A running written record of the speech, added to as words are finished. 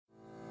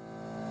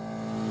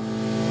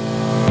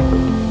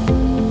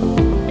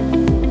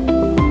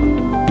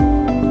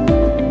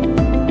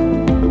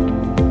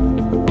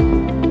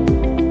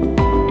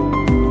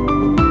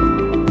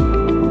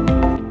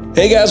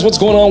Hey guys, what's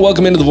going on?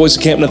 Welcome into the Voice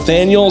of Camp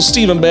Nathaniel.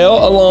 Stephen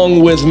Bell,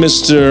 along with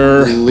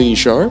Mr. Lee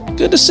Sharp.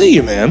 Good to see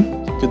you,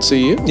 man. Good to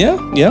see you.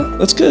 Yeah,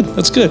 that's good.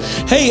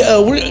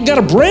 Hey, we got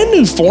a brand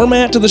new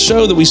format to the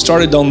show that we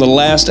started on the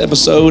last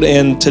episode,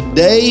 and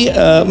today,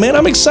 man,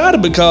 I'm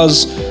excited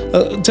because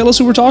tell us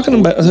who we're talking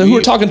about, who we're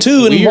talking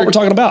to, and what we're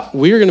talking about.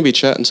 We are going to be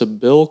chatting to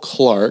Bill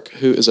Clark,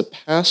 who is a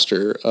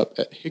pastor up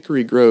at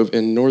Hickory Grove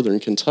in northern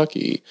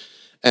Kentucky.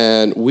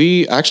 And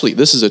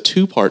this is a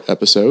two-part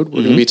episode.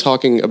 We're going to be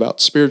talking about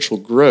spiritual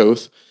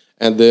growth.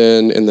 And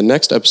then in the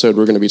next episode,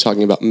 we're going to be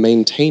talking about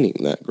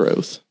maintaining that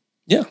growth.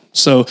 Yeah.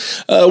 So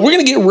we're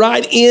going to get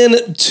right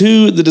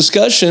into the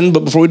discussion.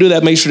 But before we do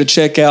that, make sure to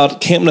check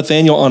out Camp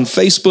Nathaniel on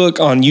Facebook,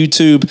 on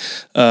YouTube.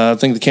 I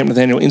think the Camp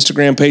Nathaniel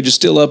Instagram page is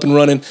still up and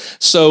running.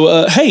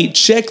 So, hey,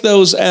 check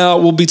those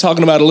out. We'll be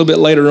talking about a little bit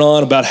later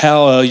on about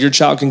how your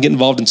child can get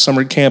involved in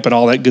summer camp and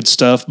all that good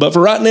stuff. But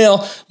for right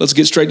now, let's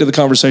get straight to the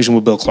conversation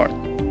with Bill Clark.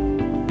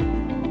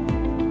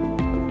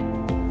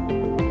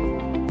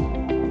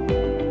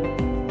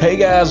 Hey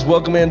guys,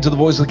 welcome into the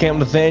Voice of the Camp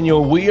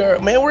Nathaniel.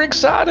 We're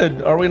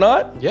excited, are we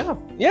not? Yeah,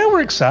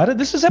 we're excited.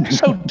 This is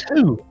episode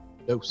 2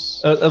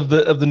 of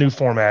the new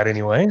format,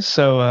 anyway.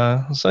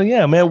 So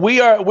yeah, man,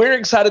 we're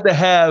excited to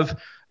have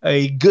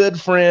a good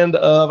friend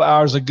of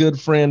ours, a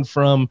good friend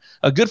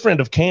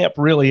of camp,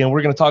 really, and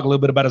we're going to talk a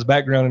little bit about his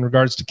background in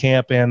regards to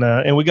camp,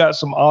 and we got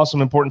some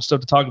awesome, important stuff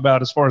to talk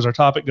about as far as our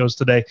topic goes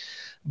today.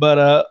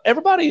 But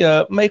everybody,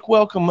 make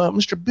welcome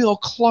Mr. Bill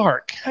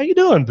Clark. How you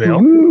doing,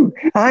 Bill? Ooh,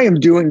 I am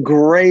doing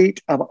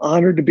great. I'm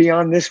honored to be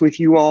on this with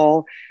you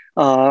all.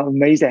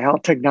 Amazed at how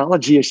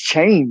technology has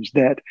changed.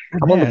 That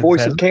I'm on the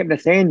Voice of Camp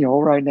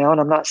Nathaniel right now, and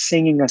I'm not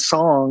singing a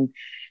song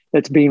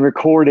that's being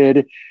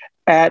recorded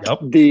at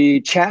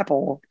the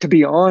chapel to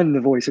be on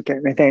the Voice of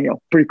Camp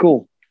Nathaniel. Pretty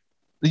cool.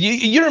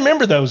 You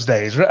remember those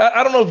days.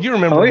 I don't know if you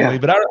remember, Lee,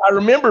 but I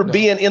remember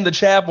being in the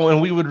chapel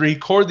and we would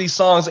record these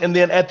songs. And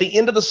then at the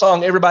end of the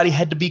song, everybody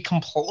had to be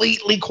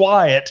completely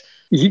quiet.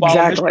 Exactly.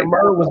 While Mr.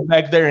 Murr was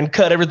back there and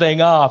cut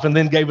everything off and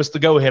then gave us the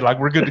go ahead. Like,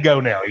 we're good to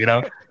go now, you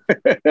know?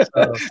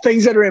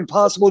 Things that are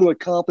impossible to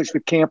accomplish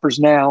with campers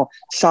now.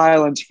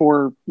 Silence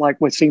for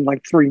like what seemed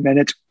like 3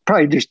 minutes,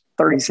 probably just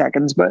 30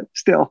 seconds, but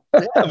still.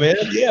 Yeah, man.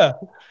 Yeah.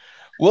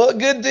 Well,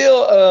 good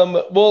deal.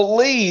 Well,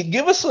 Lee,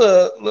 give us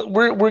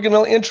we're going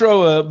to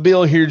intro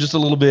Bill here just a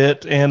little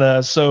bit.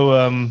 And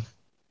so,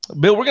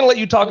 Bill, we're going to let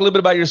you talk a little bit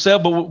about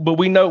yourself, but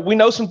we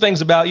know some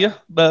things about you.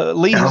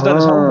 Lee has done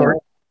his homework.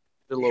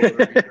 Did a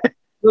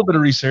little bit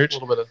of research. A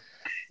little bit of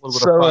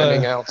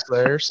finding outs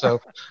there. So,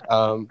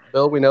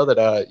 Bill, we know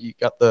that you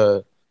got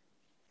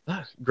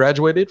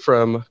graduated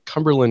from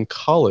Cumberland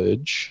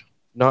College,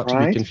 not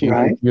to be confused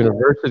with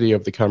University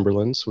of the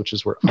Cumberlands, which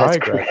is where I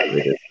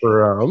graduated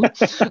from.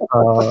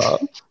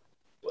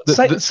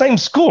 Same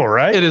school,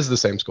 right? It is the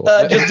same school.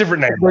 Just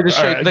different name.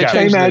 They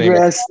changed same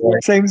address,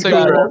 same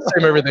school,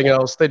 same everything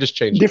else. They just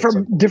changed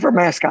different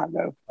mascot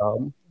though.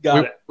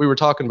 We were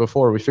talking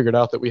before. We figured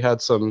out that we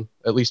had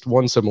at least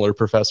one similar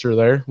professor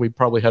there. We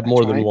probably had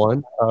more than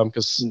one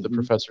because the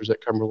professors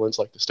at Cumberlands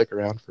like to stick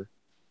around for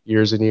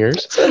years and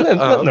years.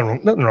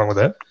 Nothing wrong with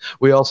that.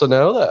 We also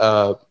know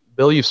that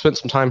Bill, you've spent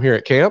some time here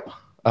at camp.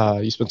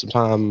 You spent some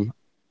time.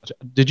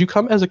 Did you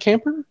come as a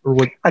camper or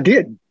what? I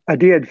did.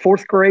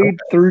 4th grade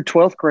through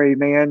 12th grade,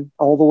 man,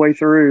 all the way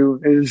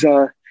through. It was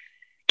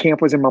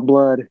camp was in my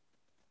blood.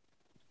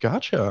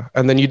 Gotcha.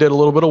 And then you did a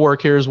little bit of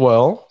work here as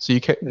well. So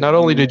not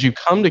only did you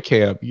come to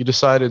camp, you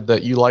decided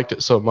that you liked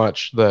it so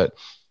much that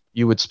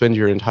you would spend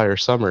your entire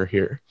summer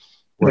here.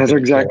 That's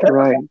exactly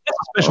right. That's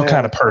a special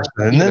kind of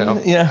person.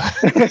 Yeah.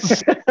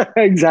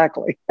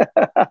 Exactly.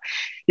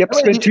 Yep.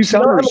 Spent 2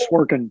 summers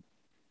working.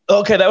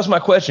 Okay, that was my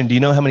question. Do you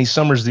know how many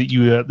summers that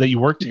you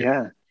worked here?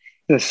 Yeah.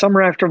 The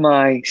summer after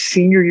my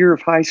senior year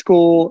of high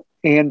school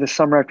and the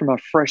summer after my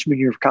freshman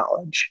year of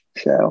college.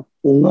 So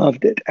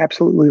loved it.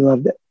 Absolutely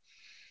loved it.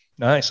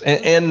 Nice.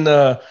 And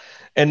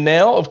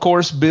now, of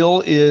course,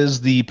 Bill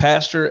is the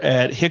pastor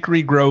at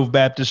Hickory Grove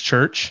Baptist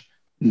Church.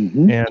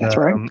 Mm-hmm, and that's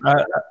right.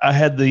 I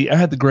had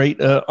the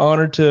great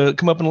honor to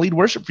come up and lead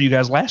worship for you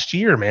guys last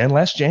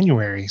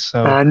January.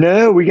 So I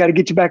know we got to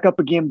get you back up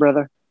again,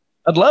 brother.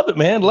 I'd love it,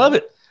 man. Love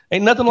it.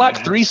 Ain't nothing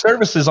like 3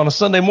 services on a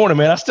Sunday morning,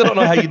 man. I still don't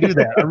know how you do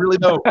that. I really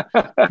don't.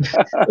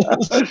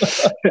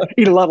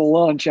 Eat a lot of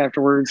lunch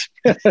afterwards.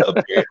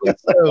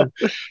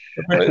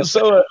 Apparently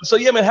so. So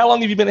yeah, man. How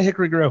long have you been at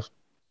Hickory Grove?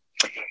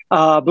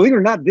 Believe it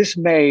or not, this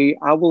May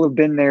I will have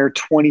been there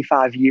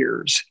 25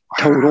 years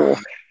total.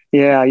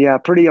 Yeah,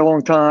 pretty a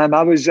long time.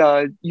 I was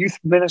a youth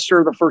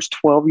minister the first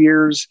 12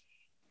 years,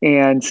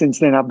 and since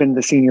then I've been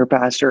the senior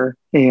pastor.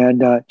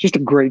 And just a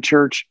great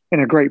church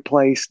and a great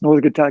place.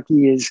 Northern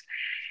Kentucky is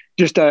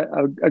just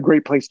a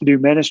great place to do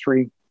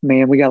ministry.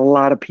 Man, we got a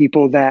lot of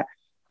people that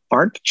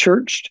aren't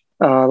churched.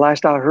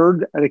 Last I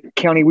heard, the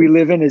county we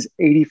live in is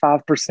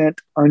 85%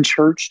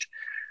 unchurched.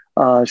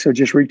 So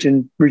just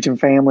reaching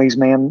families,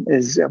 man,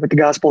 is with the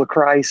gospel of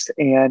Christ,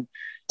 and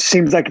it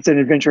seems like it's an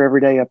adventure every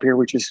day up here,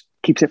 which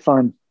keeps it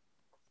fun.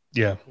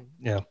 Yeah.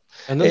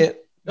 And then,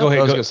 I was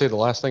going to say the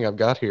last thing I've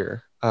got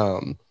here.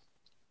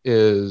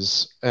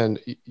 is, and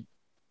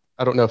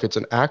I don't know if it's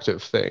an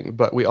active thing,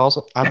 but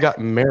I've got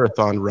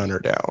marathon runner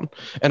down.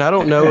 And I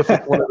don't know if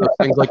it's one of those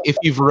things, like if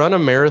you've run a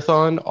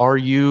marathon,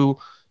 do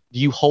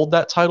you hold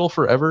that title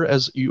forever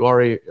as you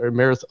are a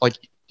marathon? Like,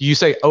 do you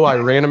say, "Oh, I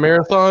ran a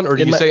marathon," or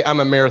do you say, "I'm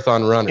a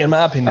marathon runner"? In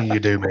my opinion, you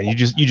do, man. You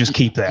just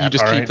keep that. You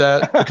just keep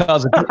that,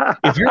 because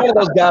if you're one of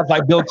those guys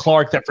like Bill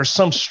Clark that for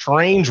some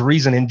strange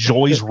reason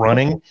enjoys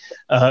running,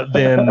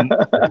 then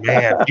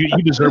man,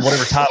 you deserve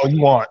whatever title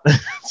you want.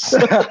 That's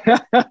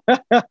exactly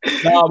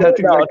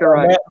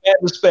right. That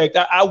respect,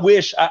 I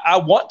wish I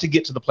want to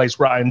get to the place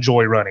where I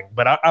enjoy running,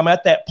 but I'm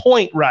at that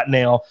point right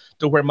now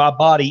to where my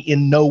body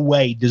in no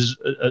way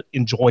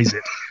enjoys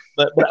it.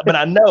 But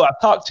I know I've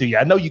talked to you.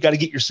 I know you got to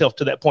get yourself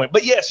to that point.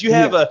 But yes, you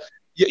have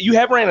you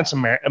have ran in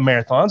some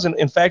marathons, and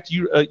in fact,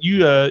 you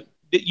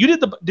did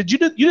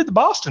the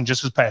Boston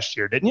just this past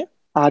year, didn't you?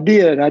 I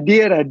did. I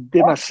did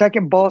my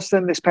second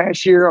Boston this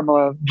past year.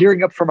 I'm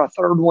gearing up for my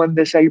third one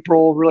this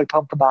April. Really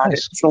pumped about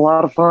it. It's a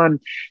lot of fun.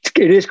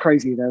 It is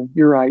crazy though.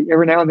 You're right.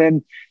 Every now and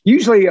then,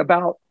 usually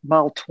about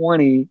mile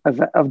 20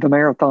 of the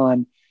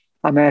marathon,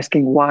 I'm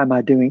asking, why am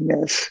I doing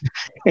this?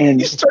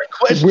 And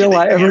will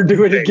I ever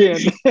do it again?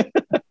 Just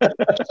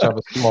have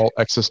a small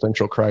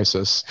existential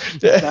crisis.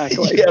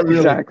 Exactly. Yeah, really.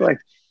 Exactly.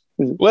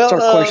 Well,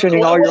 start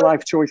questioning all your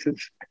life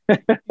choices. We're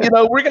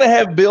going to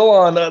have Bill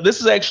on. This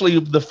is actually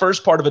the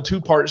first part of a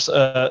two-part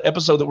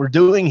episode that we're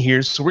doing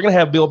here. So we're going to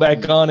have Bill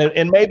back on,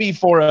 and maybe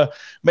for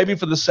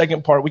the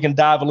second part, we can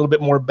dive a little bit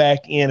more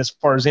back in as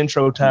far as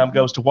intro time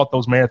goes to what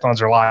those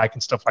marathons are like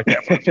and stuff like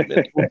that.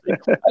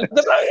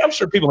 I'm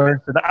sure people are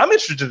interested. I'm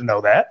interested to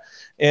know that,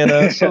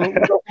 and so we'll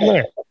go from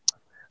there.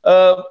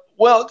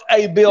 Well,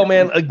 hey, Bill,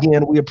 man,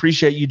 again, we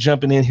appreciate you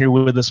jumping in here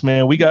with us,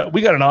 man. We got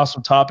an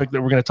awesome topic that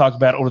we're going to talk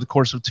about over the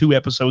course of 2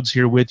 episodes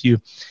here with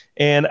you.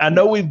 And I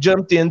know we've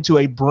jumped into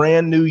a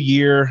brand new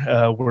year.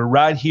 We're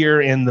right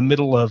here in the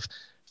middle of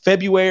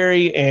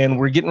February, and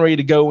we're getting ready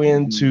to go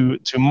into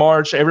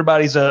March.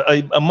 Everybody's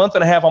a month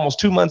and a half, almost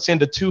 2 months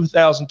into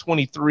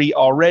 2023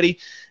 already.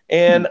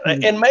 And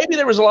maybe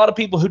there was a lot of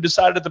people who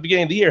decided at the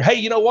beginning of the year, hey,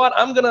 you know what?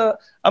 I'm gonna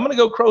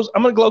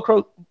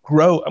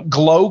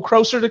glow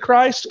closer to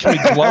Christ. Can we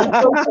glow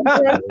closer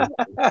to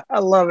Christ? I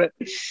love it.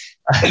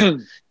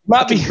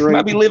 might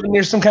be living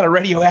near some kind of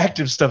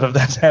radioactive stuff if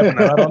that's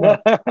happening. I don't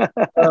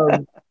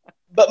know.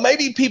 But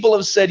maybe people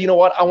have said, you know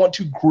what? I want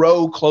to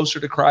grow closer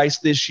to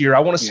Christ this year.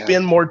 I want to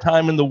spend more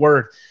time in the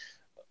Word.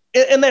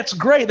 And that's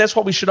great. That's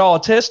what we should all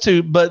attest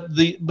to. But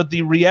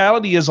the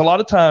reality is a lot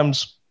of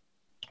times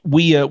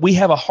we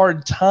have a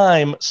hard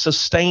time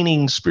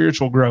sustaining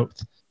spiritual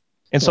growth.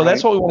 And so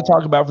that's what we want to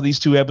talk about for these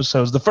 2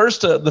 episodes. The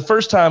first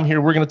time here,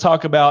 we're going to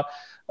talk about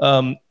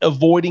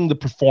avoiding the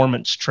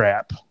performance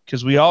trap,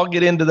 because we all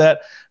get into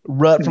that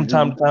rut from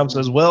time to time.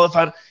 Says, well,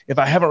 if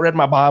I haven't read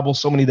my Bible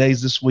so many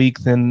days this week,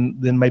 then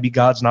maybe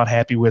God's not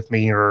happy with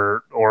me,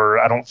 or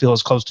I don't feel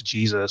as close to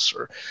Jesus.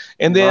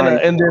 And then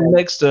on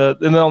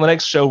the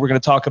next show, we're going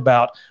to talk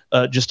about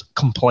just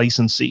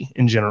complacency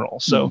in general.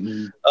 So,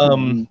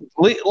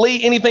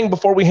 Lee, anything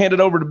before we hand it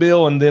over to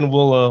Bill, and then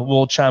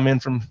we'll chime in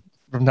from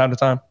time to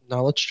time.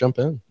 No, let's jump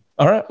in.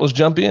 All right, let's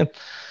jump in.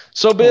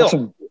 So,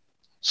 Bill,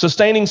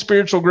 sustaining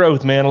spiritual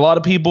growth, man. A lot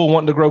of people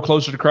wanting to grow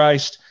closer to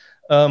Christ.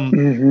 How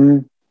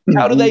do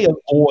they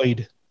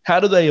avoid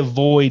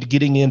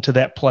getting into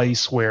that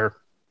place where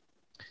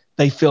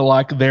they feel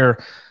like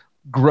their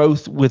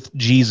growth with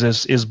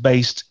Jesus is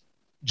based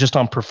just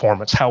on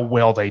performance, how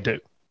well they do?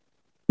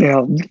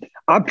 Yeah,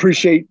 I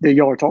appreciate that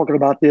y'all are talking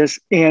about this,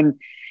 and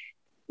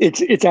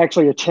it's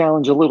actually a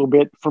challenge a little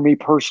bit for me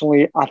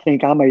personally. I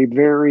think I'm a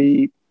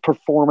very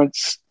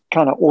performance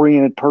kind of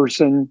oriented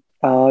person.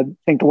 I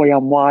think the way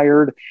I'm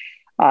wired,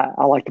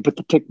 I like to put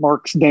the tick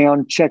marks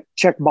down, check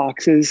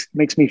boxes.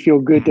 Makes me feel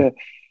good to,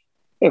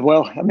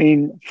 well, I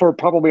mean, for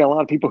probably a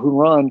lot of people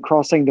who run,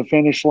 crossing the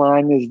finish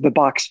line is the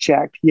box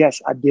checked.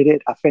 Yes, I did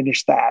it. I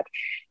finished that.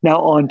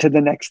 Now on to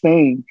the next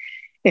thing.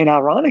 And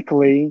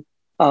ironically,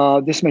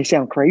 this may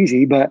sound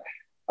crazy, but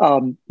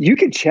you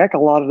can check a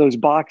lot of those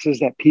boxes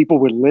that people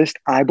would list,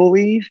 I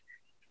believe,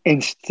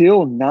 and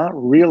still not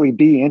really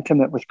be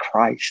intimate with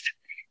Christ.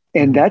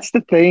 And that's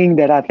the thing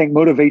that I think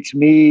motivates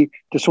me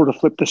to sort of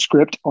flip the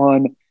script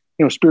on,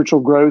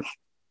 spiritual growth,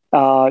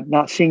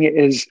 not seeing it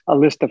as a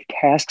list of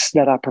tasks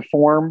that I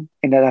perform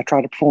and that I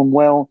try to perform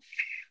well,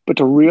 but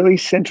to really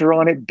center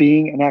on it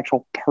being an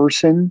actual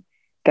person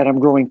that I'm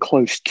growing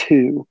close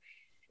to.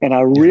 And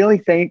I really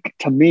think,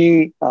 to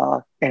me,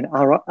 and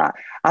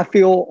I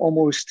feel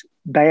almost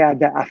bad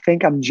that I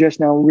think I'm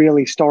just now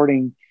really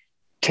starting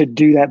to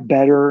do that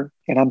better.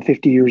 And I'm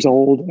 50 years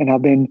old, and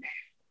I've been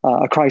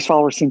a Christ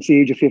follower since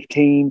the age of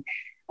 15.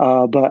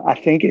 But I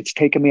think it's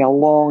taken me a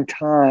long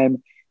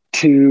time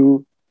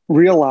to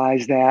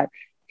realize that,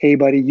 hey,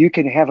 buddy, you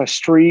can have a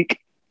streak,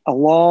 a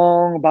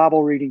long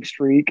Bible reading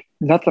streak.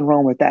 Nothing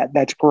wrong with that.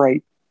 That's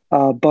great.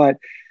 But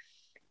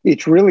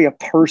it's really a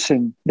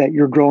person that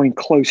you're growing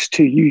close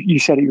to. You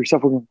said it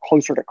yourself, we're going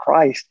closer to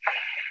Christ.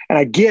 And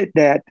I get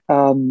that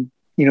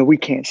we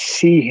can't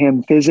see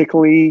him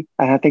physically.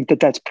 And I think that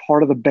that's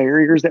part of the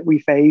barriers that we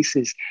face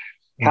is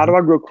how do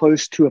I grow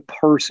close to a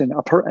person,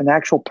 an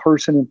actual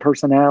person and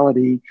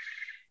personality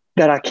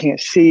that I can't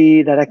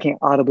see, that I can't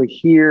audibly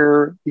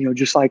hear,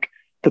 just like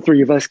the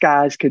three of us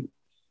guys could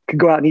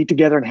go out and eat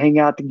together and hang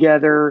out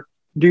together,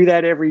 do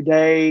that every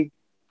day.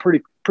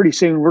 Pretty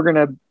soon we're going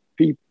to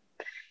be,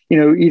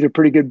 either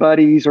pretty good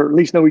buddies or at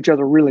least know each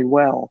other really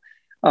well.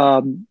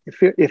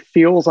 It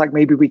feels like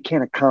maybe we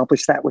can't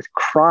accomplish that with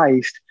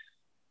Christ,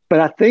 but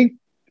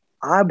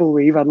I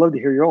believe, I'd love to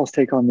hear your all's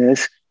take on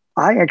this.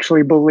 I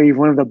actually believe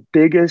one of the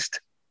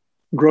biggest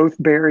growth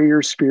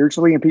barriers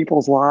spiritually in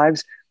people's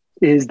lives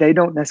is they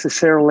don't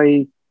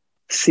necessarily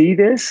see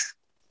this,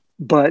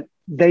 but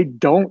they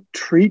don't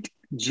treat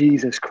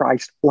Jesus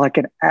Christ like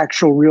an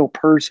actual real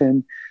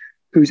person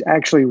who's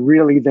actually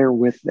really there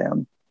with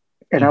them.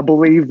 And I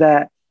believe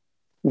that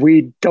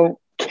we don't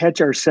catch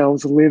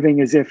ourselves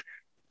living as if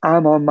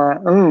I'm on my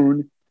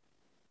own,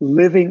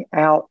 living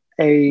out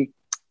a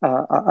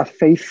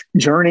faith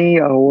journey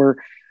or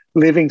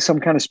living some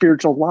kind of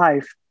spiritual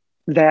life,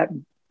 that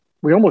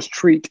we almost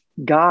treat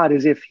God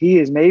as if he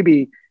is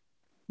maybe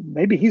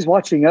he's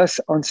watching us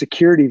on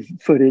security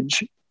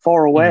footage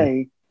far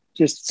away,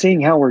 just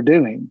seeing how we're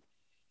doing.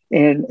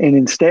 And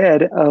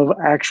instead of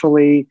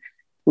actually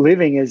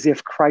living as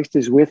if Christ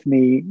is with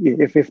me,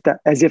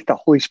 as if the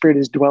Holy Spirit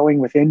is dwelling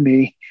within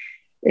me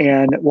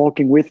and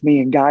walking with me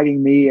and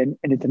guiding me, and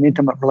it's an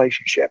intimate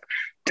relationship.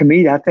 To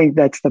me, I think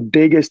that's the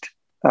biggest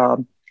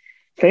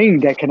thing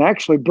that can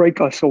actually break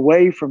us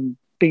away from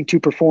being too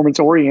performance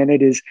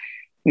oriented is,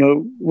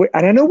 and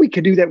I know we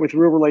could do that with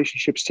real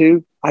relationships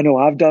too. I know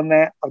I've done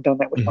that. I've done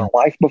that with my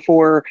wife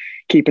before,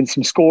 keeping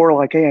some score,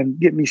 like, hey, I'm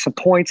getting me some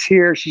points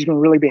here. She's going to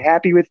really be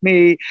happy with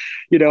me.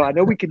 I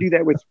know we could do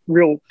that with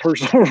real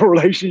personal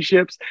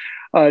relationships.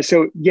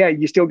 So yeah,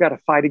 you still got to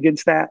fight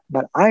against that.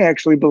 But I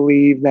actually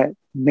believe that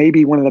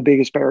maybe one of the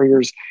biggest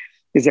barriers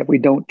is that we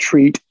don't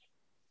treat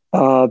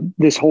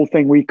this whole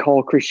thing we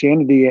call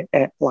Christianity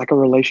like a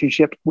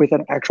relationship with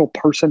an actual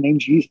person named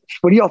Jesus.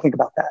 What do y'all think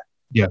about that?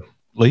 Yeah.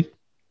 Lee?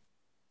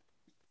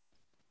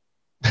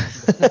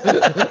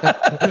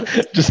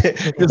 just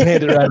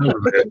hand it right over.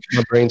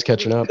 My brain's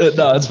catching up. No,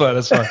 that's fine.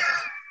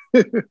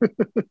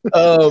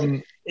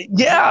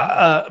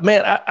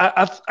 Man,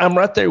 I'm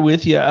right there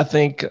with you. I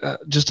think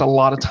just a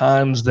lot of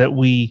times that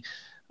we,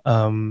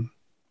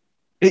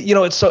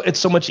 it's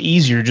so much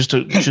easier just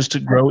to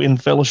grow in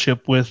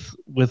fellowship with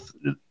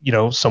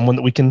someone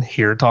that we can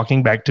hear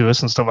talking back to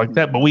us and stuff like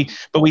that. But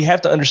we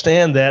have to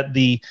understand that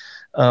the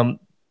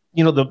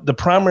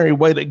primary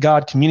way that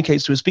God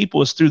communicates to his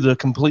people is through the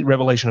complete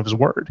revelation of his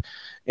word.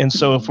 And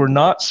so if we're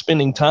not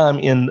spending time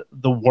in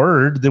the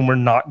word, then we're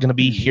not going to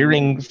be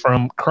hearing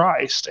from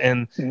Christ.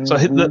 And so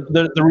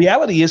the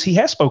reality is he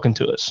has spoken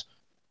to us.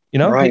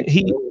 Right.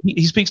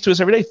 He speaks to us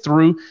every day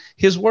through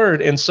his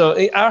word. And so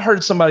I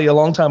heard somebody a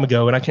long time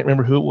ago, and I can't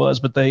remember who it was,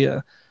 but they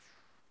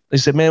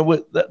said, man,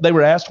 they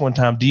were asked one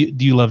time, do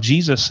you love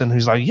Jesus? And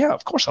he's like, yeah,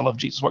 of course I love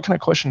Jesus. What kind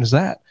of question is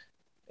that?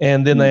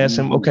 And then they asked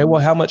him, okay,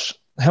 well, how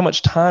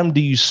much time do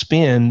you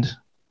spend,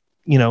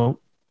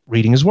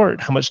 reading his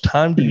word? How much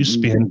time do you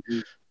spend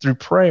through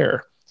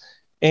prayer?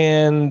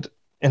 And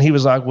he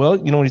was like, well,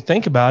 when you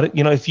think about it,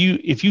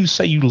 if you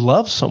say you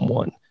love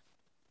someone,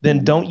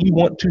 then don't you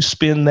want to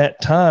spend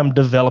that time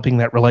developing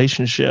that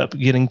relationship,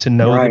 getting to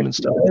know them and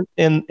stuff?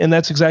 And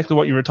that's exactly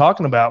what you were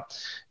talking about.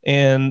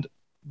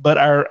 But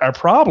our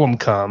problem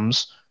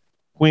comes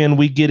when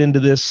we get into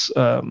this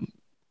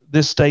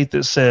state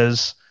that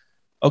says,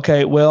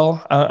 okay,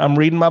 well, I'm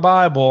reading my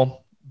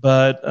Bible,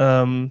 but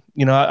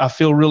I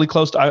feel really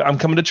close to. I'm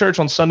coming to church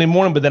on Sunday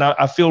morning, but then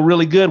I feel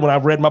really good when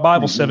I've read my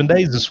Bible 7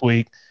 days this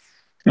week.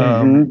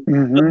 But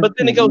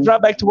then it goes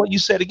right back to what you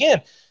said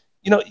again.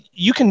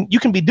 You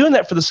can be doing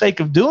that for the sake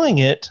of doing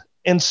it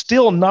and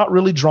still not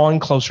really drawing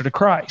closer to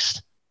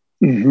Christ.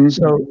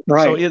 So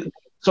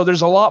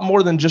there's a lot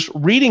more than just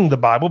reading the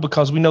Bible,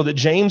 because we know that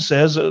James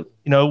says,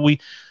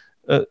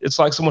 it's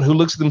like someone who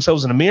looks at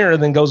themselves in a mirror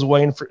and then goes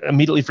away and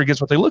immediately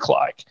forgets what they look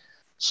like.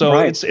 So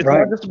it's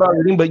not just about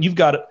reading, but you've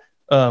got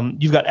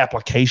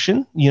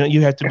application.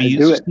 You have to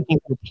be seeking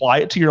to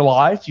apply it to your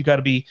life. You got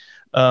to be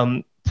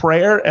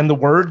prayer and the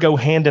word go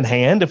hand in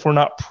hand. If we're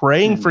not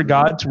praying for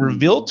God to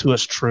reveal to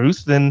us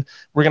truth, then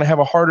we're going to have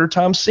a harder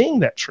time seeing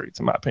that truth,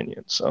 in my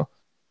opinion. So,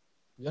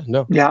 I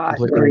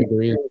completely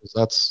agree.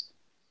 That's,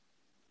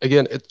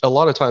 again, a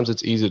lot of times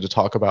it's easy to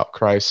talk about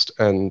Christ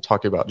and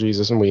talk about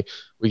Jesus, and we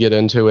get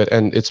into it,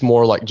 and it's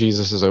more like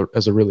Jesus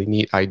as a really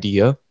neat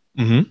idea,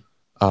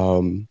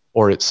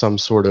 or it's some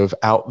sort of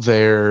out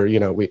there.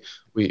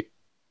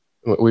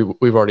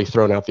 We've already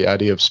thrown out the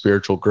idea of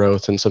spiritual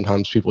growth, and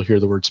sometimes people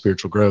hear the word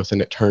spiritual growth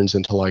and it turns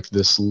into like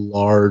this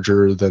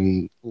larger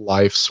than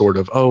life sort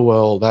of, oh,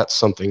 well, that's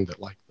something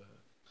that like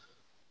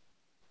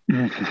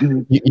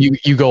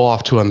you go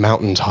off to a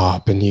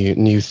mountaintop and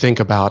you think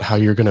about how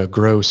you're going to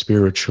grow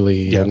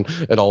spiritually and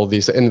all of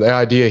these. And the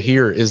idea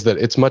here is that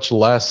it's much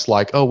less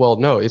like, oh, well,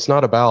 no, it's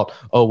not about,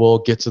 oh, well,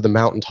 get to the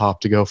mountaintop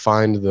to go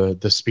find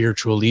the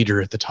spiritual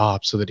leader at the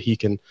top so that he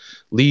can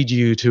lead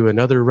you to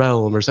another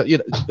realm or something.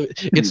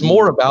 It's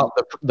more about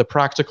the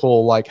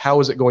practical, like, how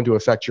is it going to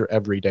affect your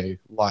everyday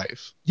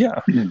life?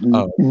 Yeah.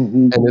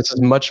 And this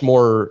is much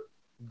more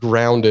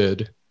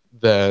grounded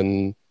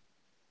than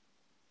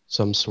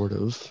some sort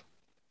of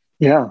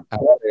out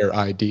there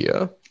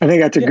idea. I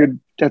think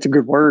that's a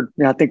good word.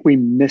 I think we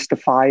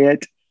mystify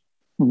it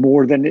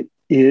more than it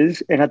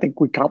is, and I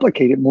think we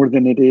complicate it more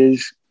than it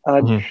is.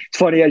 It's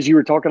funny, as you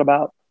were talking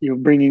about,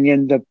 bringing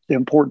in the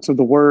importance of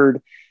the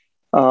word.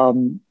 I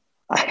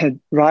had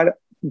right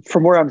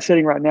from where I'm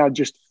sitting right now,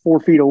 just 4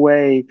 feet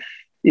away,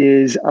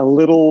 is a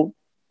little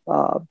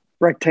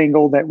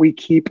rectangle that we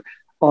keep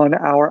on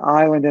our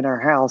island in our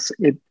house.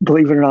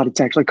 Believe it or not,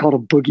 it's actually called a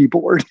boogie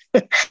board.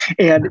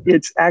 And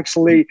it's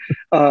actually,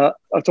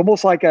 it's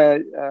almost like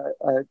an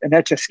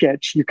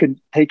Etch-a-Sketch. You can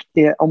take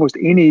almost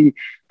any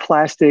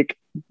plastic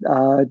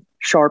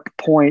sharp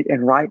point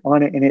and write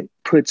on it, and it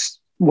puts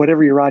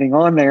whatever you're writing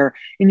on there,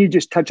 and you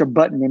just touch a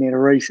button and it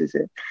erases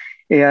it.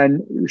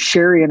 And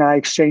Sherry and I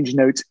exchange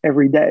notes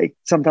every day,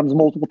 sometimes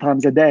multiple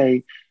times a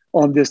day,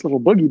 on this little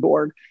boogie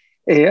board.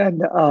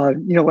 And,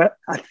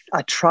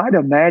 I try to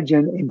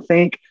imagine and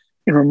think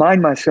and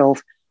remind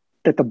myself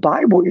that the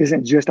Bible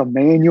isn't just a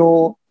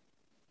manual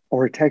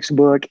or a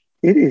textbook.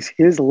 It is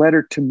his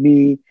letter to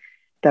me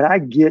that I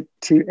get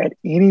to, at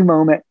any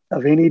moment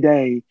of any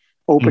day,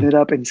 open it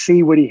up and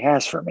see what he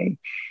has for me.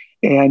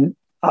 And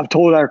I've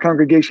told our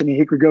congregation in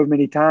Hickory Grove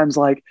many times,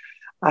 like,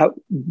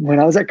 when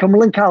I was at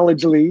Cumberland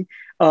College, Lee,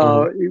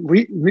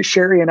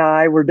 Sherry and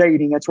I were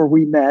dating. That's where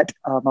we met,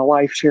 my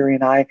wife, Sherry,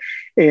 and I.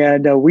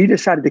 And we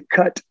decided to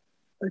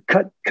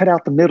cut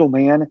out the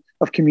middleman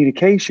of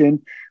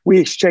communication. We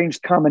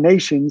exchanged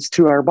combinations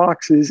to our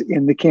boxes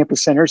in the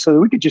campus center so that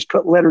we could just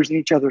put letters in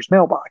each other's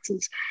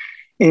mailboxes.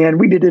 And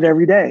we did it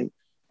every day.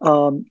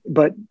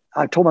 But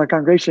I told my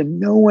congregation,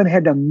 no one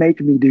had to make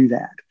me do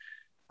that.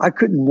 I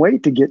couldn't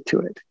wait to get to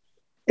it.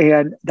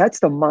 And that's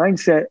the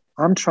mindset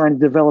I'm trying to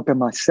develop in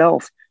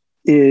myself,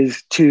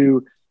 is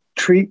to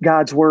treat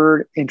God's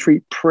word and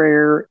treat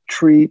prayer,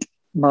 treat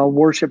my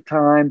worship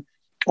time,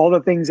 all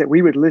the things that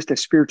we would list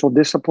as spiritual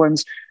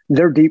disciplines.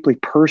 They're deeply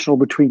personal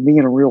between me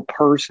and a real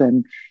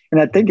person. And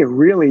I think it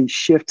really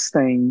shifts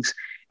things.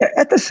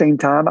 At the same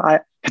time,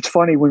 it's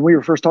funny, when we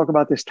were first talking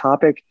about this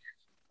topic,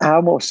 I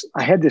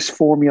had this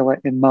formula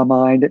in my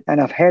mind,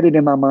 and I've had it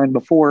in my mind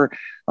before,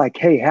 like,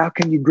 hey, how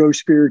can you grow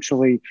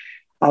spiritually?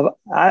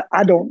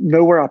 I don't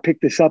know where I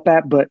picked this up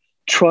at, but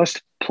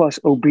trust plus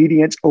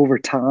obedience over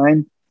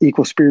time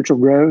equals spiritual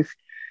growth.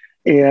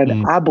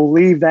 And I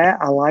believe that.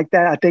 I like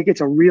that. I think it's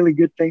a really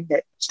good thing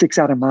that sticks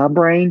out in my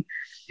brain.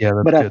 Yeah,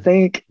 but good. I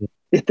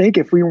think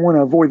if we want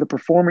to avoid the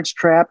performance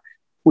trap,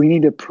 we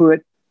need to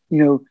put,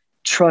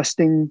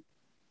 trusting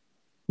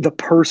the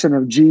person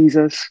of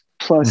Jesus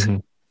plus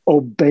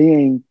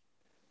obeying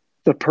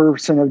the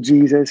person of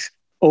Jesus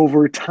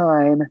over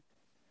time,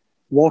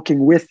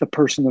 walking with the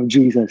person of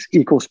Jesus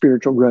equals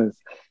spiritual growth.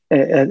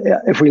 And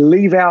if we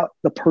leave out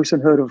the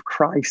personhood of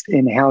Christ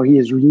and how he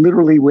is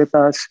literally with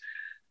us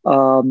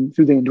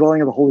through the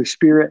indwelling of the Holy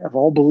Spirit of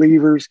all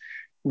believers,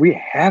 we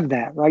have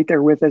that right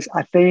there with us.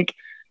 I think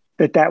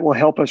that will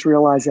help us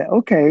realize that,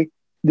 okay,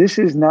 this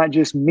is not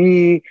just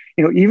me.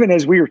 Even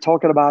as we were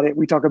talking about it,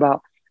 we talk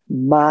about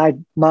my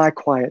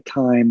quiet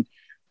time.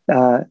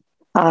 Am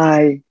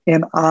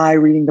I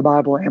reading the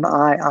Bible? Am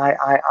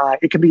I?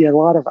 It can be a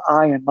lot of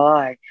I and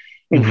my.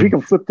 And if we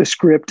can flip the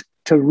script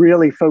to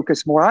really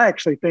focus more, I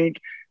actually think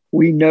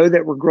we know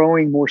that we're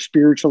growing more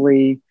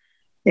spiritually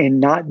and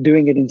not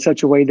doing it in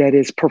such a way that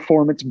is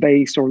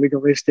performance-based or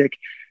legalistic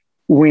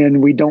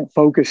when we don't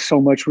focus so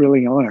much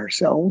really on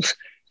ourselves.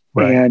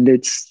 Right.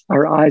 And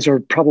our eyes are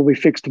probably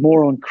fixed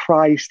more on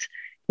Christ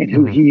and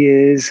who he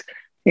is,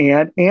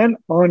 and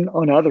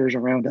on others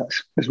around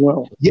us as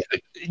well.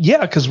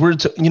 Yeah, because we're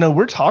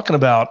talking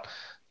about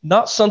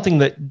not something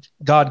that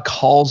God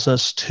calls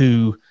us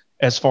to,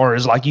 as far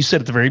as, like you said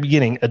at the very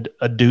beginning,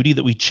 a duty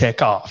that we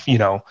check off,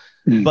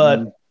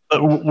 but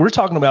we're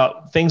talking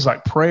about things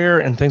like prayer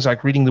and things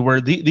like reading the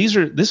word.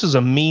 This is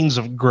a means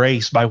of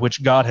grace by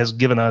which God has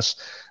given us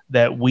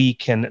that we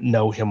can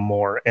know him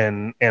more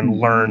and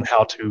learn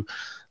how to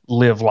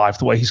live life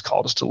the way he's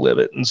called us to live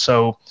it. And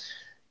so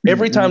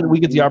every time that we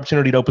get the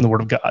opportunity to open the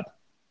word of God,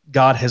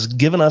 God has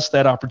given us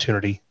that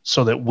opportunity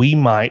so that we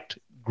might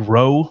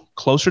grow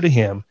closer to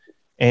him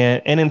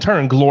and in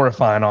turn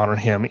glorify and honor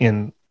him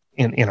in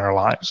our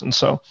lives. And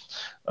so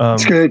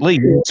it's good. Lee,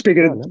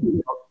 speaking of,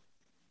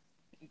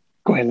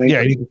 go ahead, Lee.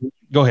 Yeah,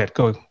 go ahead.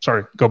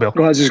 Sorry, go Bill.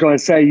 Well, I was just going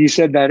to say, you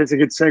said that. It's a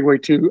good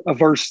segue to a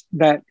verse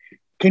that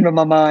came to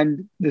my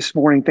mind this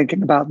morning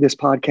thinking about this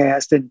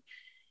podcast, and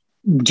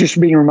just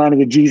being reminded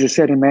that Jesus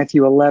said in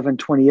Matthew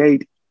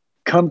 11:28,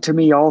 "Come to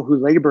me, all who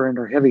labor and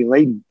are heavy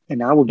laden,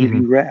 and I will give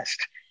you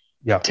rest.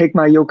 Yeah. Take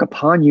my yoke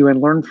upon you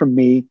and learn from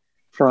me,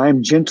 For I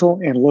am gentle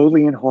and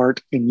lowly in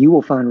heart, and you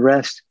will find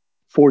rest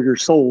for your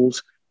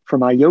souls. For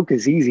my yoke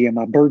is easy and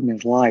my burden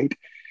is light.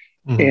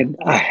 Mm-hmm. And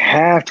I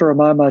have to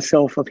remind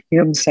myself of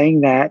him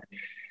saying that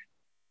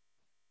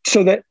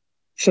so that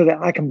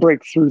I can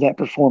break through that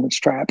performance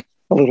trap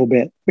a little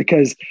bit,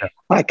 because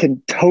I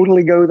can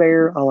totally go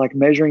there. I like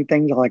measuring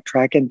things. I like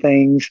tracking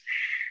things.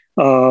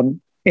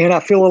 And I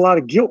feel a lot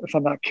of guilt if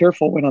I'm not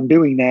careful when I'm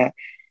doing that.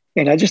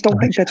 And I just don't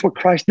think that's what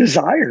Christ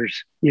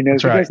desires. You know,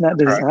 Christ not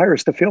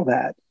desires to feel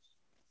that.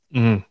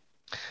 Mm-hmm.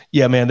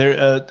 Yeah, man,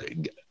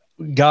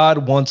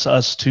 God wants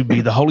us to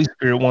be, the Holy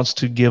Spirit wants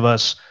to give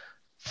us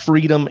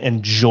freedom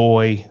and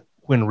joy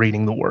when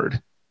reading the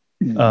word.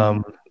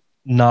 Mm-hmm.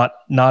 Not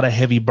a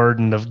heavy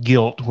burden of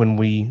guilt when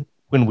we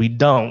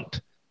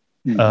don't,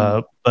 mm-hmm.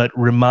 But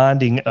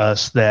reminding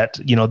us that,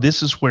 you know,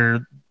 this is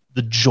where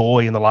the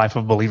joy in the life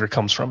of a believer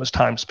comes from, is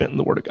time spent in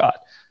the Word of God.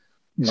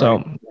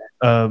 Right.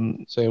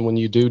 So when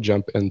you do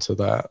jump into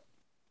that,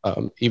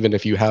 even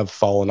if you have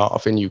fallen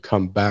off and you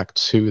come back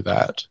to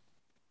that,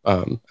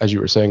 as you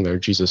were saying there,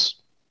 Jesus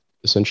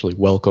essentially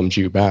welcomes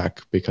you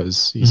back,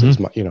 because he mm-hmm. says,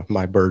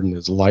 my burden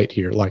is light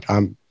here. Like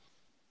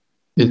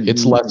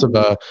it's less of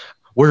a,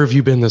 where have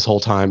you been this whole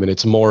time? And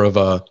it's more of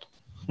a,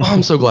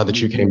 I'm so glad that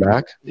you came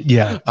back.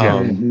 Yeah.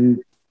 Mm-hmm.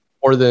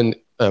 Or then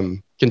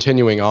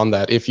continuing on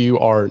that, if you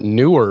are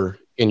newer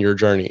in your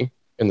journey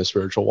in the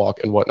spiritual walk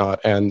and whatnot,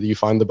 and you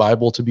find the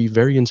Bible to be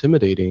very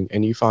intimidating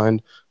and you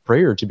find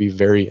prayer to be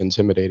very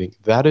intimidating,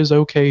 that is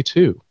okay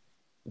too.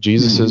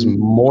 Jesus mm-hmm. is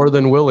more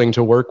than willing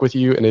to work with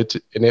you, and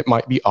it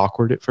might be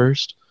awkward at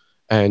first,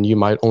 and you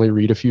might only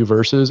read a few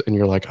verses and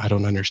you're like, I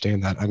don't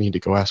understand that. I need to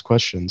go ask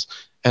questions.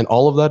 And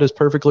all of that is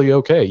perfectly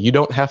okay. You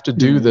don't have to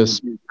do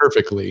this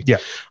perfectly. Yeah.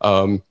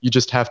 You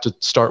just have to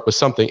start with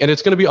something, and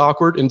it's going to be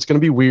awkward and it's going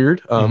to be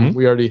weird. Mm-hmm.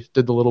 We already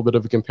did a little bit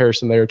of a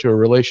comparison there to a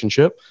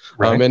relationship.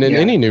 Right. And in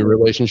any new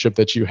relationship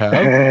that you have,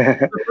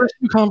 the first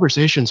few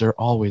conversations are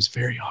always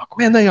very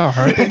awkward. Man, they are.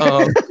 And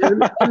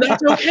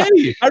that's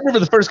okay. I remember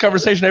the first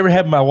conversation I ever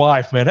had with my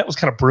wife, man. That was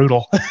kind of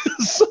brutal. And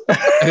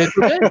it's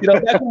okay. You know,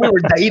 back when we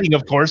were dating,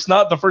 of course,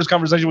 not the first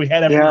conversation we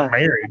had after we were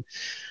married.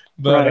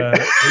 But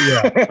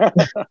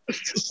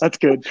that's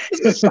good.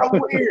 This is so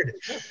weird.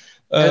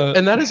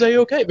 And that is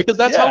okay, because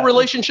that's how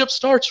relationships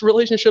starts.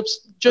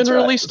 Relationships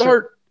generally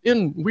start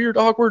in weird,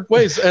 awkward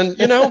ways. And,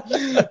 you know,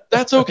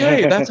 that's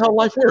okay. That's how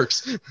life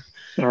works.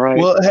 All right.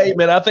 Well, hey,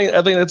 man, I think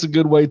that's a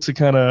good way to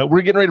kind of,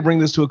 we're getting ready to bring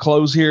this to a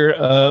close here.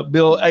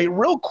 Bill, hey,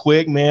 real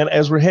quick, man,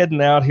 as we're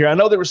heading out here, I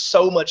know there was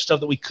so much stuff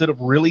that we could have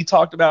really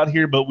talked about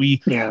here, but we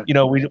don't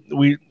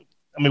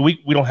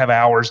have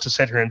hours to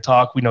sit here and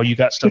talk. We know you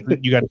got stuff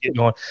that you got to get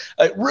going.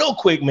 Real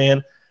quick,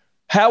 man,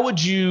 how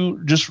would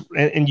you just,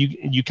 and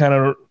you kind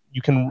of,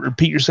 you can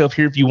repeat yourself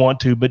here if you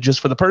want to, but just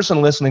for the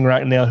person listening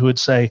right now who would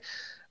say,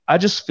 I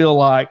just feel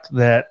like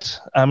that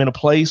I'm in a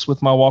place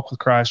with my walk with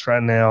Christ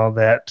right now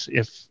that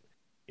if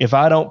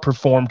I don't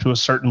perform to a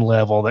certain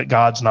level, that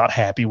God's not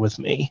happy with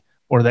me,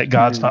 or that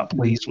God's not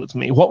pleased with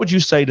me. What would you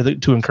say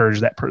to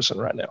encourage that person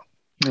right now?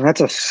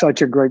 That's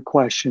such a great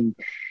question.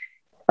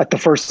 The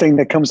first thing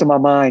that comes to my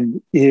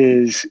mind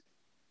is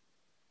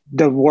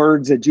the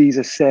words that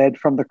Jesus said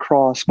from the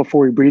cross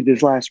before he breathed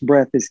his last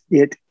breath is,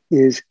 "It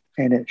is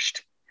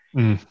finished."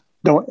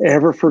 Don't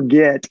ever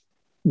forget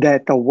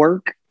that the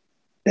work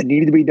that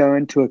needed to be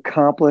done to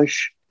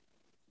accomplish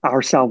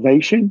our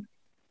salvation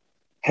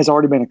has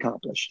already been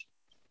accomplished.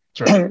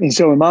 Right. And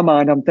so in my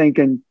mind, I'm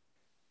thinking,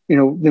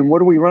 then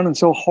what are we running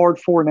so hard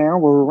for now?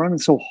 Well, we're running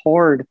so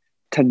hard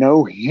to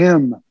know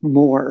him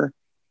more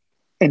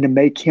and to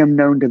make him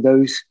known to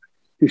those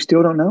who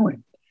still don't know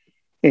him.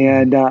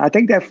 And I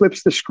think that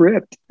flips the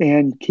script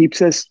and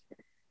keeps us,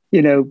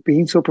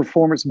 being so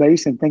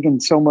performance-based and thinking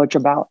so much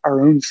about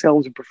our own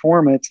selves and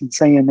performance, and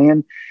saying,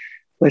 man,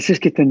 let's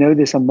just get to know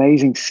this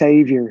amazing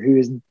Savior who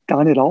has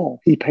done it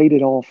all. He paid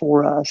it all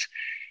for us.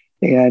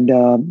 And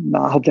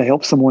I hope that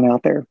helps someone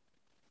out there.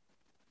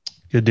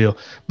 Good deal.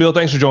 Bill,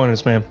 thanks for joining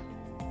us, man.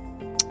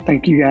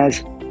 Thank you,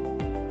 guys.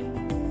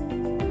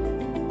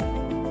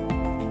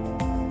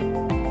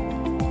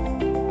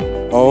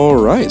 All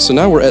right, so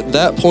now we're at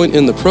that point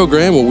in the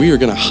program where we are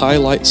going to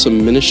highlight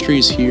some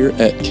ministries here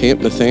at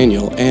Camp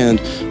Nathaniel.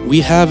 And we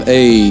have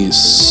a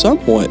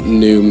somewhat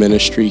new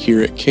ministry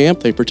here at camp.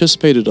 They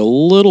participated a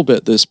little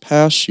bit this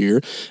past year,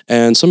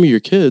 and some of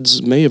your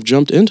kids may have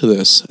jumped into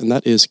this, and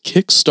that is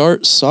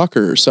Kickstart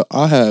Soccer. So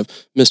I have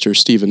Mr.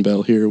 Stephen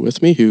Bell here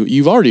with me, who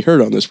you've already heard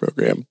on this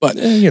program, but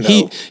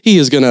he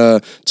is going to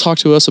talk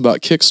to us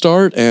about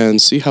Kickstart and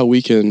see how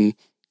we can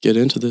get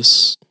into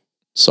this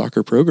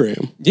soccer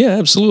program. Yeah,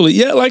 absolutely.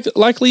 Yeah,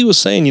 like Lee was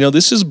saying,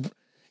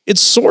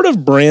 it's sort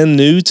of brand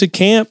new to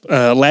camp.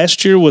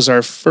 Last year was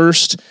our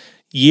first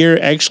year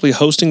actually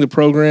hosting the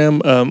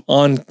program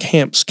on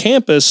camp's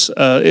campus.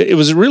 It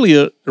was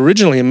really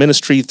originally a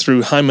ministry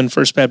through Hyman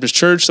First Baptist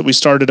Church that we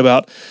started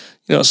about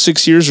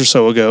 6 years or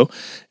so ago,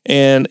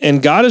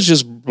 and God has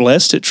just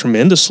blessed it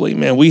tremendously.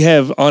 Man, we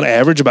have on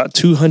average about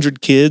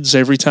 200 kids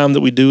every time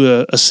that we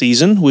do a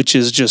season, which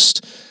is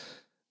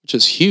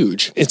just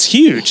huge. It's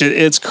huge.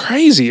 It's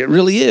crazy. It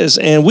really is.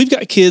 And we've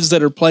got kids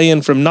that are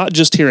playing from not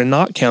just here in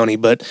Knott County,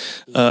 but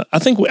I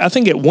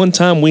think at one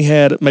time we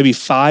had maybe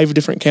 5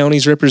 different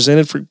counties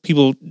represented for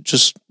people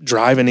just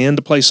driving in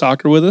to play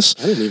soccer with us.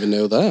 I didn't even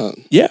know that.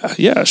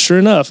 Yeah, sure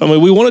enough. I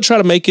mean, we want to try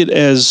to make it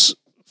as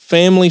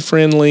family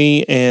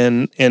friendly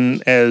and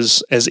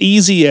as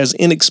easy, as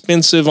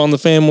inexpensive on the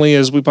family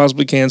as we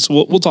possibly can.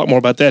 So we'll talk more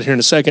about that here in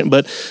a second.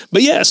 But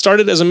yeah, it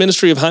started as a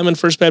ministry of Hyman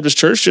First Baptist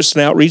Church, just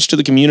an outreach to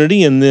the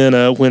community. And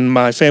then when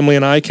my family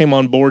and I came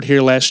on board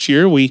here last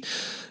year, we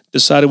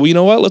decided, well, you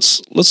know what,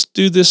 let's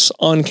do this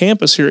on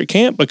campus here at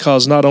camp,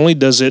 because not only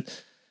does it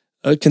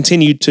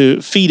continue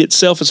to feed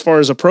itself as far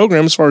as a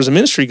program, as far as a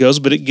ministry goes,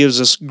 but it gives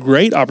us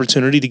great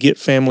opportunity to get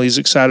families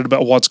excited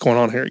about what's going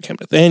on here at Camp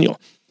Nathaniel.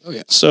 Oh,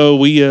 yeah. So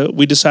we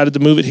decided to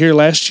move it here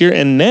last year,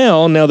 and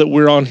now that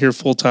we're on here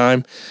full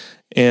time,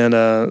 and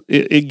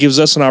it gives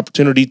us an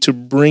opportunity to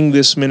bring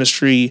this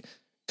ministry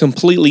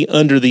completely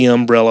under the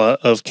umbrella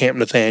of Camp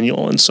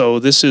Nathaniel. And so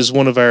this is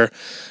one of our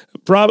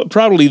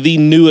probably the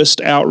newest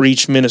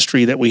outreach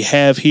ministry that we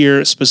have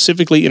here,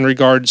 specifically in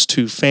regards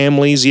to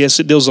families. Yes,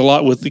 it deals a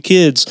lot with the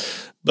kids,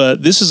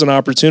 but this is an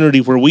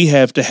opportunity where we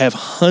have to have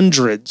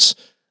hundreds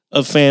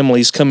of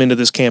families come into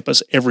this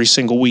campus every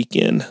single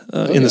weekend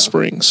in the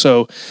spring.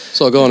 So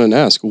I'll go on and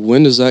ask,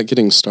 when is that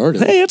getting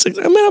started? Hey,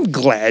 I'm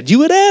glad you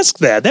would ask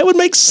that. That would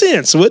make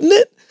sense, wouldn't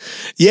it?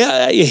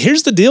 Yeah,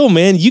 here's the deal,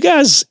 man. You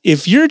guys,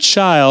 if your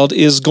child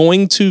is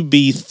going to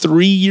be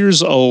 3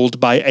 years old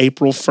by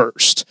April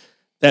 1st,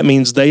 that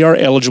means they are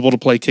eligible to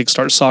play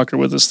Kickstart Soccer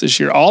with us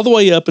this year, all the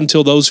way up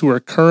until those who are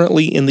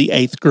currently in the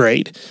 8th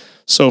grade.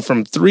 So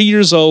from 3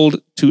 years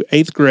old to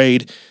 8th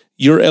grade,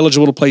 you're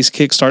eligible to play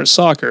Kickstart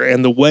Soccer.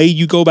 And the way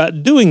you go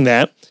about doing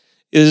that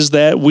is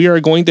that we are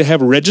going to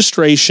have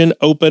registration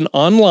open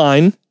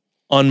online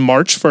on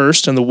March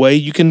 1st. And the way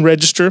you can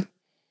register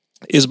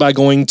is by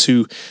going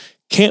to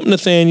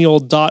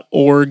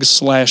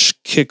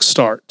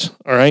campnathaniel.org/kickstart.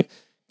 All right.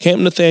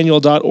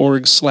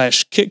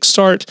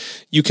 campnathaniel.org/kickstart.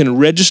 You can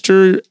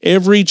register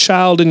every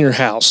child in your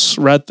house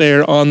right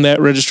there on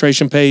that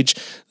registration page.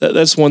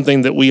 That's one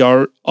thing that we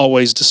are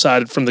always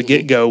decided from the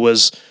get-go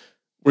was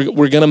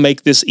we're going to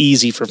make this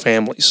easy for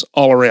families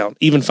all around,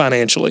 even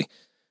financially.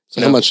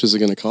 So how much is it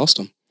going to cost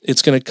them?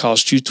 It's going to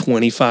cost you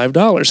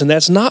 $25, and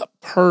that's not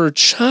per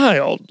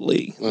child,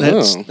 Lee.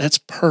 That's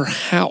per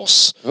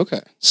house.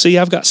 Okay. See,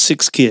 I've got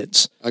 6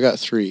 kids. I got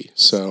 3,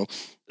 so...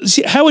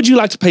 See, how would you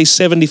like to pay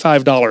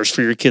 $75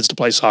 for your kids to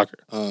play soccer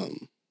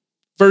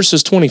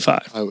versus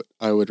 $25?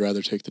 I would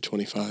rather take the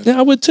 25. Yeah,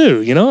 I would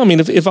too. You know, I mean,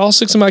 if all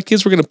 6 of my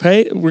kids were going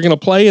to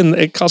play, and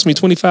it cost me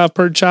 $25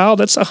 per child,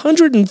 that's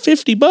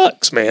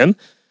 $150, man.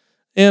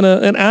 And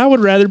I would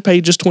rather pay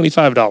just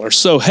 $25.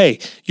 So hey,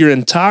 your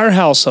entire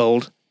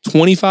household,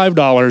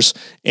 $25,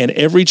 and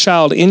every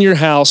child in your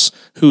house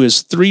who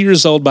is 3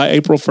 years old by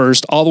April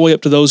 1st, all the way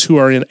up to those who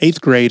are in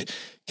 8th grade,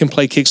 can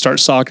play Kickstart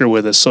Soccer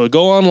with us. So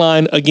go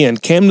online, again,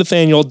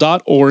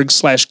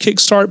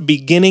 campnathaniel.org/kickstart,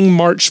 beginning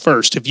March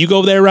 1st. If you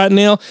go there right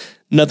now,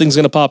 nothing's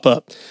going to pop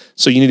up.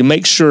 So you need to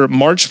make sure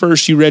March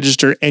 1st you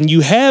register, and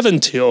you have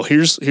until,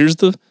 here's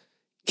the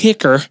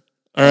kicker,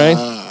 all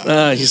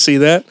right? You see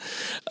that?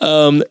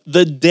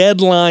 The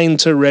deadline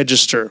to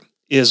register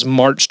is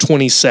March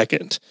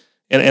 22nd.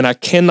 And I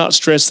cannot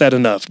stress that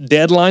enough.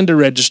 Deadline to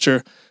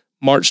register,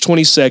 March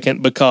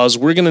 22nd, because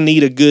we're going to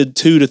need a good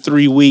 2 to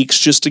 3 weeks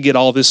just to get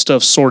all this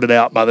stuff sorted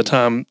out by the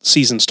time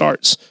season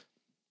starts.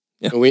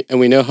 Yeah. And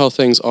we know how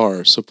things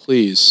are, so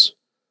please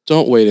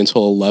don't wait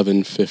until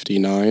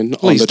 11:59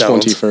 on the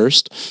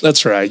 21st.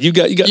 That's right. You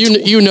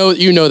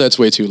know that's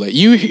way too late.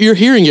 You're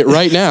hearing it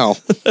right now.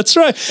 That's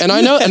right. And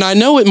I know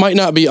it might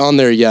not be on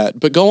there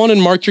yet, but go on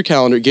and mark your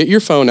calendar, get your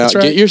phone out,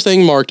 get your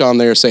thing marked on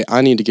there, say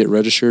I need to get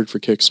registered for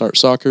Kickstart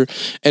Soccer.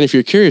 And if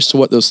you're curious to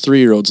what those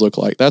 3-year-olds look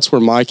like, that's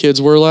where my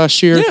kids were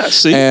last year. Yeah,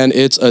 see? And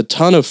it's a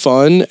ton of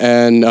fun,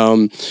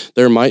 and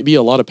there might be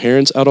a lot of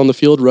parents out on the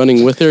field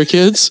running with their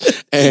kids.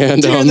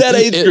 And that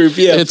age group,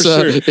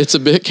 it's a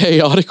bit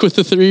chaotic with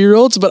the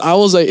 3-year-olds, but I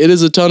will say it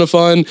is a ton of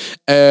fun,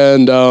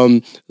 and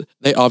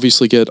they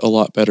obviously get a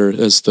lot better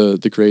as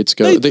the grades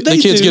go. The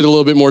kids get a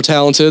little bit more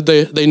talented.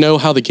 They know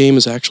how the game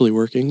is actually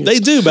working. They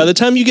do. By the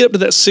time you get up to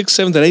that 6th,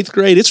 7th, and 8th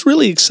grade, it's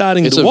really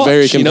exciting to watch. It's a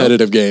very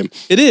competitive game.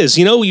 It is.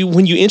 You know,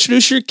 when you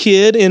introduce your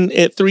kid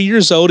at 3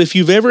 years old, if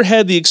you've ever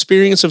had the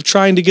experience of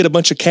trying to get a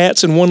bunch of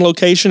cats in one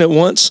location at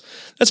once,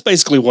 that's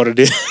basically what it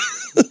is.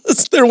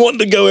 They're wanting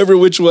to go every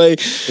which way.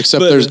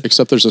 Except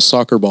there's a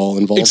soccer ball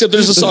involved. Except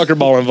there's a soccer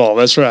ball involved.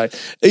 That's right.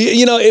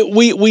 You know,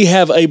 we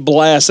have a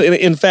blast.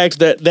 In fact,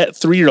 that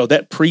 3-year-old,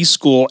 that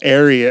preschool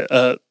area,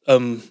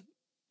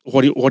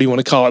 what do you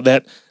want to call it?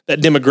 That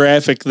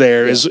demographic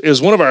there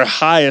is one of our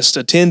highest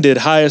attended,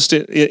 highest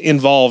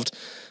involved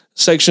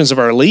sections of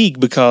our league,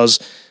 because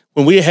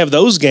when we have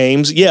those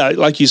games,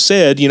 like you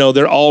said, you know,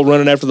 they're all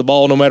running after the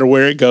ball no matter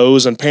where it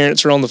goes, and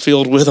parents are on the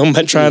field with them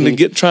trying to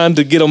get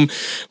them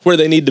where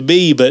they need to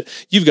be. But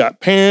you've got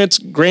parents,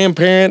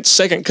 grandparents,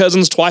 second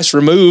cousins twice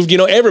removed. You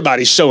know,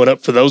 everybody's showing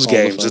up for those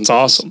games. It's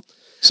awesome.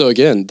 So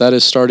again, that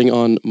is starting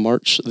on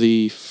March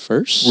the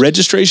 1st?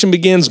 Registration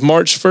begins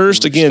March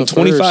 1st. Again,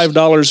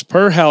 $25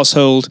 per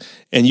household,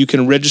 and you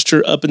can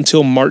register up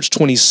until March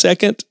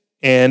 22nd.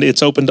 And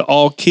it's open to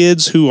all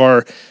kids who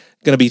are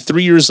going to be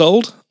 3 years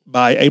old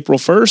by April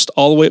 1st,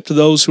 all the way up to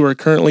those who are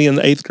currently in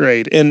the 8th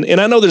grade. And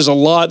I know there's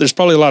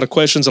probably a lot of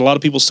questions a lot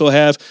of people still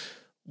have.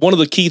 One of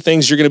the key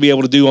things you're going to be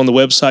able to do on the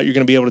website, you're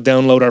going to be able to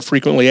download our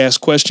frequently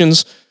asked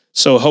questions.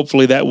 So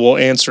hopefully that will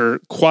answer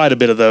quite a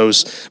bit of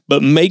those.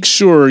 But make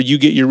sure you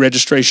get your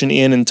registration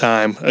in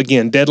time.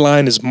 Again,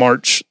 deadline is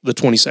March the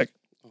 22nd.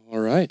 All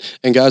right.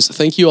 And guys,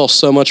 thank you all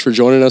so much for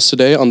joining us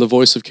today on The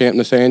Voice of Camp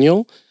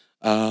Nathaniel.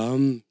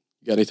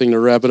 Got anything to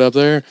wrap it up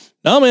there?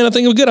 No, man, I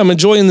think we're good. I'm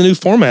enjoying the new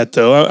format,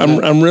 though.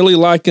 I'm really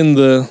liking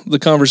the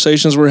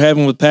conversations we're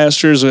having with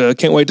pastors. I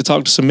can't wait to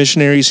talk to some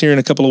missionaries here in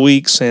a couple of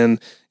weeks, and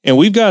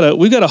we've got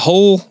a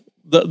whole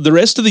the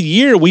rest of the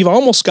year. We've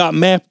almost got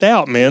mapped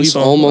out, man. We've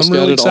almost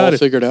got it all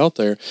figured out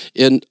there.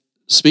 And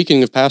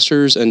speaking of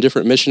pastors and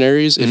different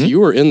missionaries, if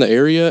you are in the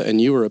area and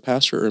you are a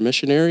pastor or a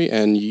missionary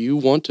and you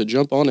want to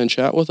jump on and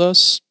chat with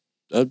us,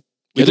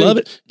 we'd love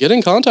it. Get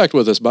in contact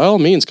with us. By all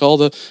means, call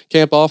the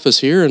camp office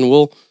here, and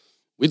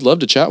we'd love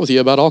to chat with you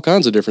about all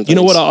kinds of different things. You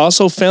know what I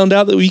also found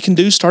out that we can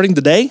do starting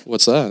today?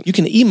 What's that? You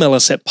can email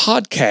us at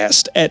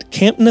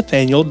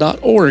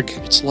podcast@campnathaniel.org.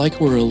 It's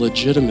like we're a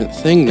legitimate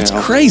thing now. It's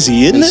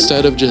crazy, isn't it?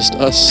 Instead of just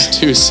us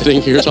two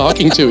sitting here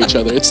talking to each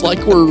other. It's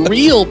like we're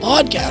real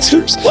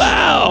podcasters.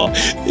 Wow.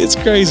 It's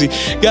crazy.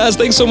 Guys,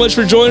 thanks so much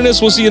for joining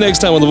us. We'll see you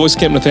next time on The Voice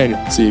of Camp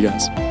Nathaniel. See you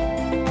guys.